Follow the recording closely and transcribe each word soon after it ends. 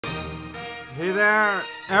Hey there,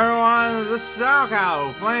 everyone, this is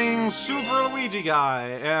raocow playing Super Luigi Guy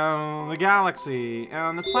and the Galaxy,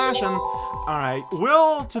 and it's flashing. Alright,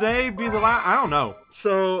 will today be the last? I don't know.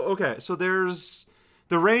 So, okay, so there's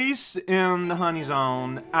the race in the Honey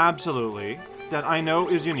Zone, absolutely, that I know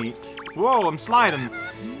is unique. Whoa, I'm sliding.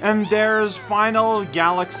 And there's Final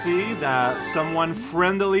Galaxy that someone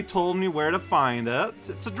friendly told me where to find it.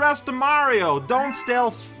 It's addressed to Mario. Don't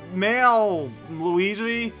steal mail,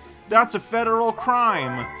 Luigi. That's a federal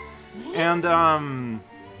crime. And,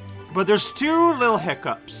 but there's two little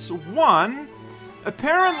hiccups. One,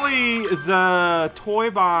 apparently the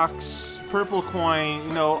toy box purple coin,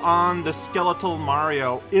 you know, on the skeletal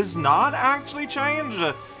Mario is not actually changed.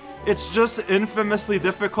 It's just infamously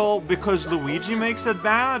difficult because Luigi makes it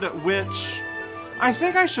bad, which I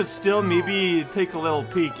think I should still maybe take a little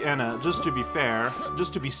peek in it, just to be fair,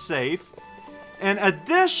 just to be safe. And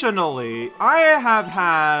additionally, I have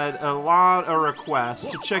had a lot of requests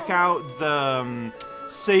to check out the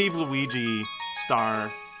Save Luigi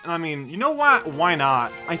star. And I mean, you know what? Why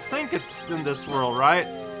not? I think it's in this world, right?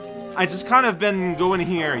 I just kind of been going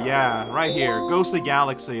here, yeah, right here. Ghostly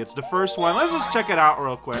Galaxy, it's the first one. Let's just check it out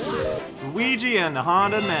real quick. Luigi and the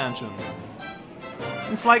Haunted Mansion.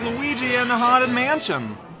 It's like Luigi and the Haunted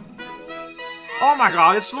Mansion. Oh my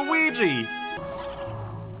god, it's Luigi!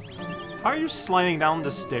 How are you sliding down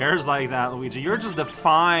the stairs like that, Luigi? You're just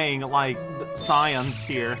defying, like, science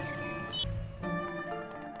here.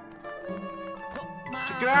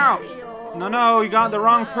 Check it out! No, you got the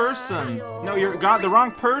wrong person. No, you got the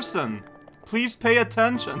wrong person. Please pay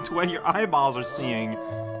attention to what your eyeballs are seeing.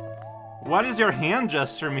 What does your hand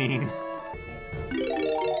gesture mean?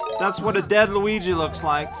 That's what a dead Luigi looks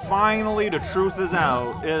like. Finally, the truth is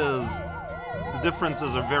out. The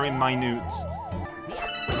differences are very minute.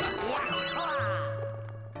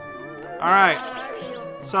 Alright,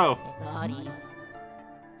 so,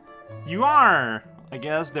 you are, I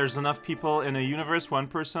guess there's enough people in a universe, one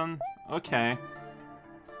person, okay.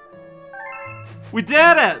 We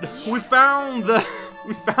did it! We found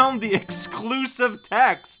the exclusive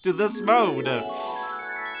text to this mode.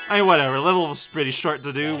 I mean, whatever, level's pretty short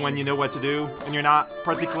to do when you know what to do, and you're not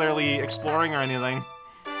particularly exploring or anything.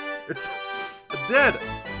 It did!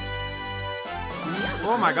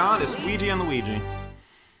 Oh my god, it's Luigi and Luigi.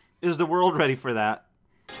 Is the world ready for that?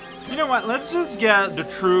 You know what? Let's just get the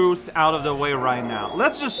truth out of the way right now.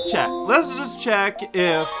 Let's just check. Let's just check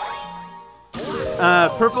if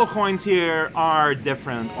purple coins here are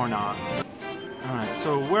different or not. Alright,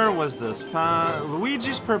 so where was this?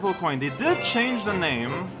 Luigi's purple coin. They did change the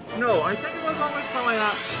name. No, I think it was always probably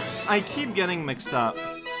that. I keep getting mixed up.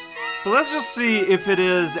 But let's just see if it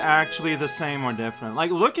is actually the same or different.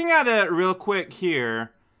 Like, looking at it real quick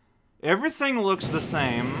here, everything looks the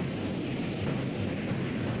same.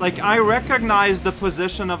 Like, I recognize the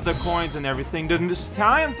position of the coins and everything. The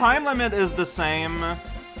time limit is the same.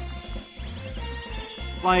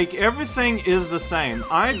 Like, everything is the same.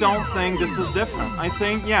 I don't think this is different. I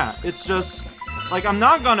think, yeah, it's just... Like, I'm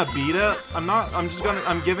not gonna beat it.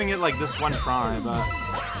 I'm giving it, like, this one try, but...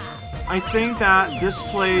 I think that this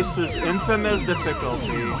place's infamous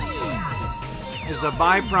difficulty is a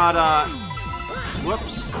byproduct...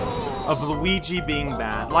 Whoops. Of Luigi being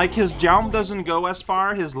bad. Like, his jump doesn't go as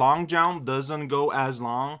far, his long jump doesn't go as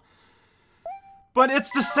long. But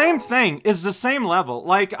it's the same thing, it's the same level.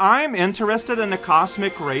 Like, I'm interested in the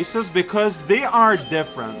cosmic races because they are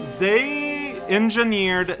different. They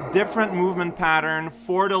engineered different movement pattern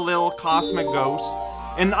for the little cosmic ghost.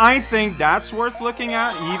 And I think that's worth looking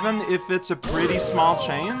at, even if it's a pretty small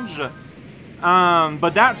change.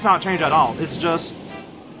 But that's not change at all, it's just...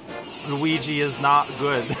 Luigi is not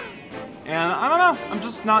good. And I don't know, I'm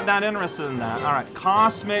just not that interested in that. Alright,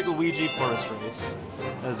 Cosmic Luigi Forest Race.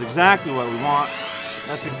 That's exactly what we want.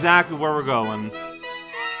 That's exactly where we're going.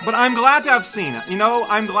 But I'm glad to have seen it. You know,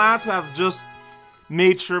 I'm glad to have just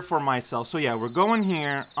made sure for myself. So yeah, we're going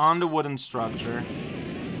here on the wooden structure.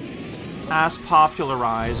 As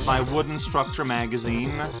popularized by Wooden Structure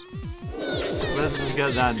Magazine. Let's just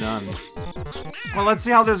get that done. Well, let's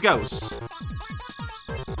see how this goes.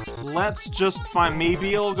 Let's just find,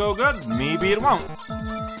 maybe it'll go good, maybe it won't.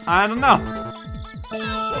 I don't know.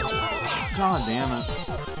 God damn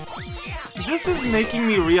it. This is making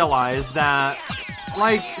me realize that,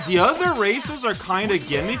 like, the other races are kind of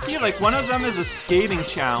gimmicky. Like, one of them is a skating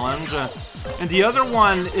challenge, and the other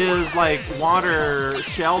one is, like, water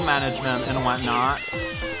shell management and whatnot.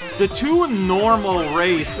 The two normal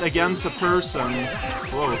race against a person,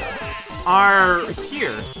 whoa, are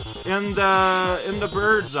here. In the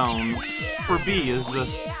bird zone for bees.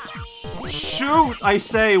 Shoot, I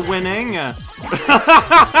say, winning.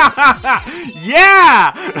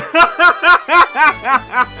 Yeah!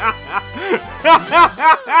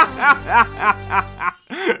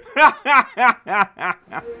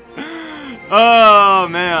 Oh,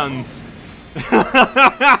 man.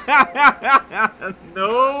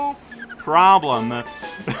 No problem.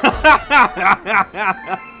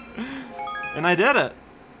 And I did it.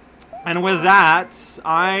 And with that,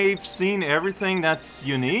 I've seen everything that's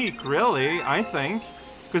unique, really, I think.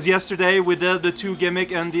 Because yesterday we did the 2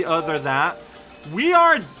 gimmick and the other that. We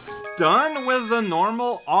are done with the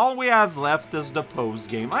normal. All we have left is the pose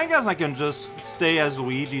game. I guess I can just stay as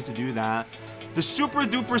Luigi to do that. The super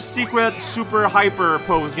duper secret super hyper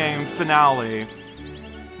pose game finale.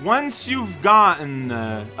 Once you've gotten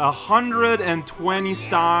 120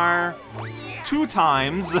 star 2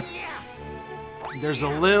 times, there's a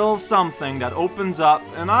little something that opens up,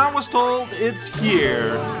 and I was told it's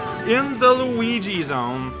here, in the Luigi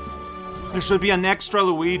zone. There should be an extra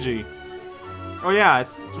Luigi. Oh yeah,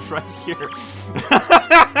 it's right here.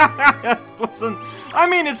 I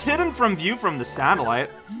mean, it's hidden from view from the satellite.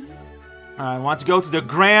 I want to go to the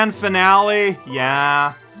grand finale.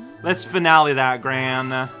 Yeah, let's finale that,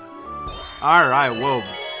 Gran. Alright, whoa.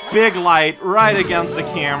 Big light right against the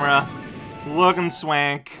camera. Looking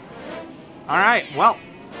swank. Alright, well,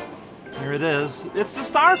 here it is. It's the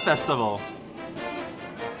Star Festival.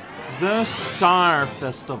 The Star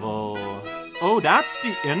Festival. Oh, that's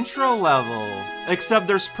the intro level. Except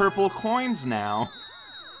there's purple coins now.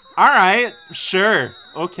 Alright, sure.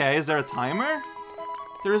 Okay, is there a timer?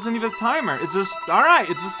 There isn't even a timer. It's just, alright,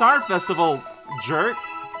 it's a Star Festival, jerk.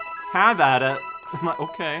 Have at it. I'm like,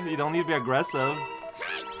 okay, you don't need to be aggressive.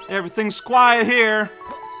 Everything's quiet here.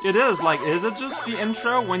 It is, like, is it just the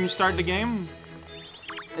intro when you start the game?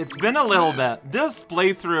 It's been a little bit. This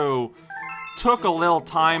playthrough took a little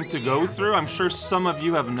time to go through. I'm sure some of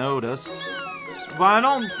you have noticed. But I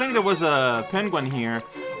don't think there was a penguin here.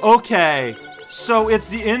 Okay, so it's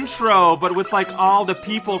the intro, but with, like, all the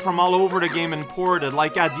people from all over the game imported,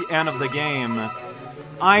 like, at the end of the game.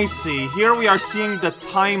 I see. Here we are seeing the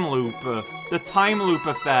time loop. The time loop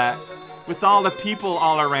effect. With all the people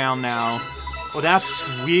all around now. Oh, that's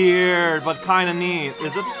weird, but kind of neat.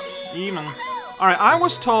 Is it even? Alright, I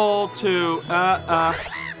was told to,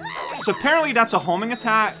 so apparently that's a homing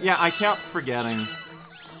attack. Yeah, I kept forgetting.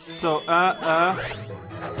 So,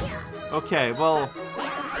 okay, well,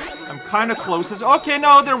 I'm kind of close. Okay,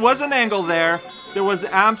 no, there was an angle there. There was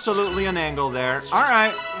absolutely an angle there.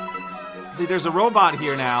 Alright. See, there's a robot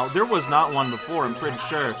here now. There was not one before, I'm pretty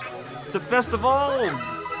sure. It's a festival.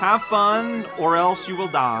 Have fun, or else you will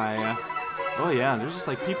die. Oh yeah, there's just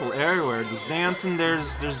like people everywhere. There's dancing,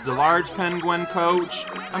 there's the large penguin coach.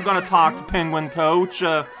 I'm gonna talk to penguin coach.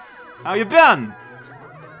 How you been?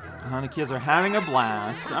 The kids are having a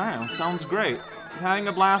blast. Alright, sounds great. Having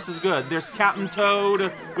a blast is good. There's Captain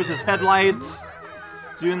Toad with his headlights.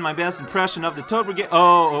 Doing my best impression of the Toad Brigade.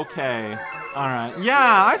 Oh, okay. Alright.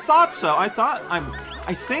 Yeah, I thought so. I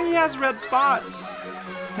think he has red spots.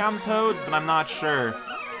 Captain Toad, but I'm not sure.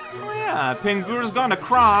 Oh yeah, Pinguru's gonna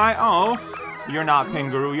cry. Oh. You're not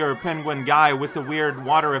Pinguru, you're a penguin guy with a weird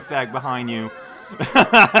water effect behind you.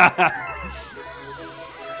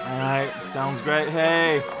 Alright, sounds great.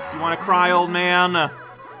 Hey, you wanna cry, old man?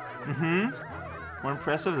 More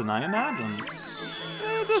impressive than I imagined.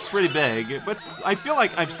 It's just pretty big, but I feel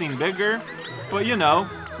like I've seen bigger. But you know,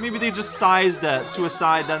 maybe they just sized it to a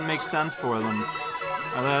side that makes sense for them.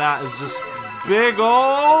 Other than that is just big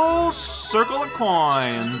old circle of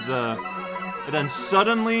coins. And then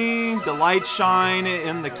suddenly, the lights shine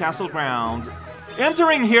in the castle grounds.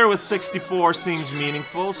 Entering here with 64 seems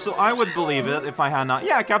meaningful, so I would believe it if I had not.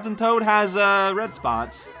 Yeah, Captain Toad has red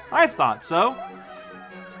spots. I thought so.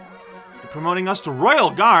 They're promoting us to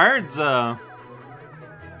Royal Guards.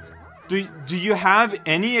 Do you have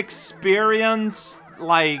any experience,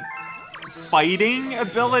 like, fighting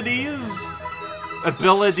abilities?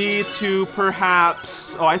 Ability to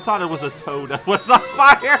perhaps... Oh, I thought it was a toad that was on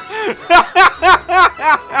fire!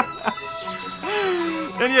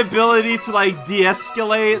 Any ability to, like,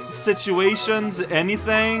 de-escalate situations?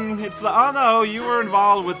 Anything? It's like, oh no, you were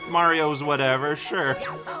involved with Mario's whatever, sure.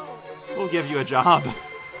 We'll give you a job.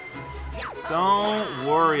 Don't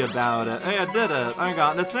worry about it. Hey, I did it. I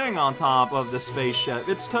got the thing on top of the spaceship.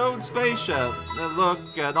 It's Toad's spaceship.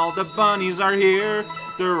 Look at all the bunnies are here.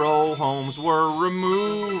 Their old homes were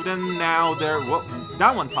removed, and now they're... Whoa,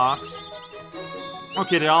 that one talks.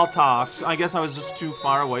 Okay, they all talks. I guess I was just too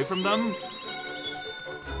far away from them.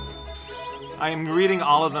 I am reading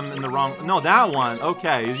all of them in the wrong... No, that one.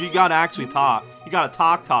 Okay, you gotta actually talk. You gotta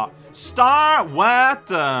talk. Star...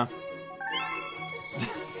 What?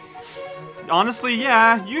 honestly,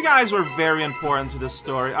 yeah, you guys were very important to this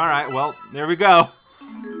story. Alright, well, there we go.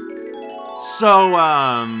 So,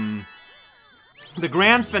 the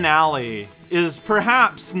grand finale is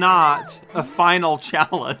perhaps not a final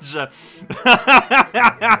challenge.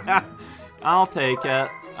 I'll take it.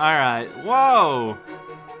 Alright, whoa!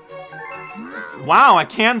 Wow, I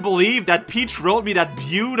can't believe that Peach wrote me that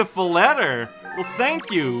beautiful letter. Well, thank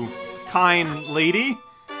you, kind lady.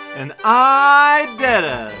 And I did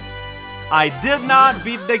it. I did not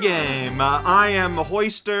beat the game. I am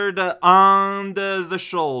hoisted on the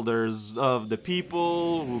shoulders of the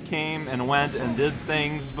people who came and went and did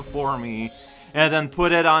things before me, and then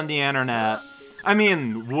put it on the internet. I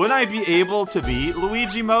mean, would I be able to beat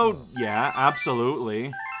Luigi mode? Yeah,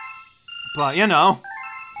 absolutely. But, you know,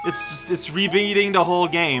 it's rebeating the whole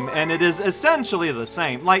game, and it is essentially the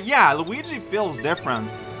same. Like, yeah, Luigi feels different,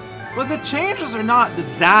 but the changes are not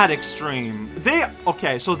that extreme.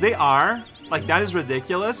 Okay, so they are. Like, that is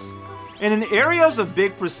ridiculous. And in areas of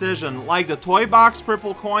big precision, like the toy box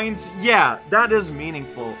purple coins, yeah, that is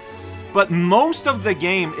meaningful. But most of the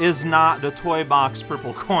game is not the toy box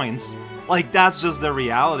purple coins. Like, that's just the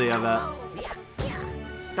reality of it.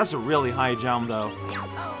 That's a really high jump, though.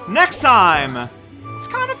 Next time! It's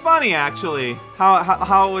kind of funny, actually,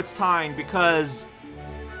 how it's tying, because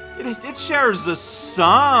it shares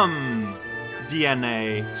some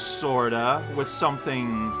DNA, sorta, with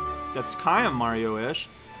something that's kind of Mario-ish.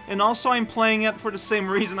 And also, I'm playing it for the same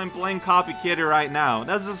reason I'm playing Copy Kitty right now.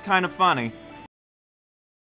 That's just kind of funny.